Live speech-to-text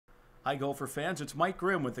Hi, Gopher fans. It's Mike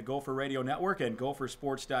Grimm with the Gopher Radio Network and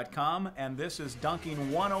GopherSports.com, and this is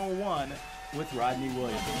Dunking 101 with Rodney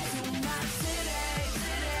Williams.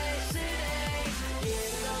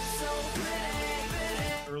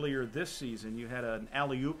 Earlier this season, you had an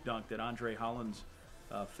alley-oop dunk that Andre Hollins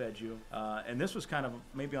fed you, and this was kind of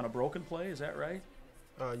maybe on a broken play. Is that right?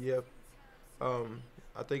 Yeah.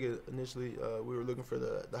 I think initially we were looking for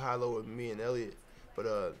the high-low with me and Elliot,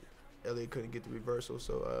 but Elliot couldn't get the reversal,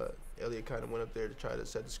 so Elliot kind of went up there to try to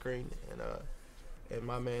set the screen, and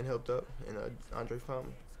my man helped up, and Andre found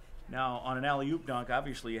me. Now, on an alley-oop dunk,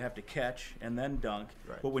 obviously you have to catch and then dunk.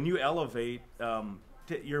 Right. But when you elevate,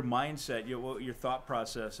 your mindset, your thought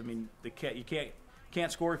process, I mean, you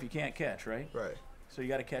can't score if you can't catch, right? Right. So you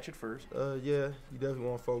got to catch it first. Yeah, you definitely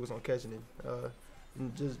want to focus on catching it,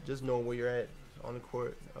 and just knowing where you're at on the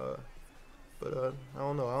court. But I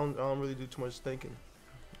don't know. I don't really do too much thinking.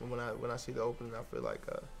 When I see the opening, I feel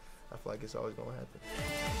like it's always gonna happen.